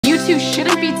two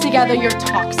shouldn't be together, you're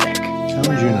toxic. How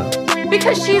would you know?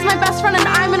 Because she's my best friend and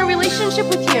I'm in a relationship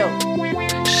with you.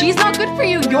 She's not good for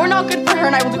you, you're not good for her,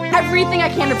 and I will do everything I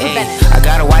can to prevent it. I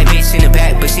got a white bitch in the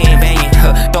back, but she ain't banging.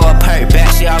 Throw a perk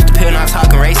back, she off the pill, not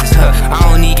talking racist. I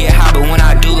don't need get high, but when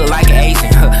I do, look like an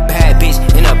Asian. Bad bitch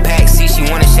in the back, see she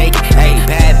wanna shake it. Hey,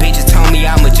 bad bitches told me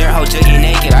I'm a jerk, hoe just get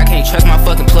naked. I can't trust my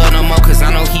fucking plug no more, cause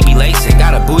I know he be lacing.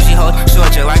 Got a bougie hoe,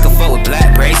 short just like a fuck with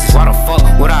black braces. Why the fuck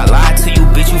would I lie to you,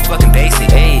 bitch? You fucking basic.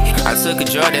 Hey, I took a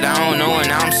drug that I don't know and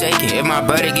now I'm shaking. If my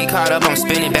brother get caught up, I'm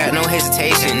spinning back, no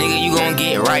hesitation. Nigga, you gon'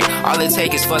 get right. All it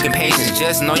take is fucking patience.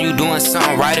 Just know you doing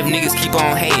something right if niggas keep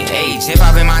on hating. Hey, chip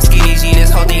up in my skinny jeans,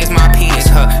 this whole thing is my penis.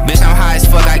 Bitch, I'm high as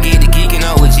fuck, I get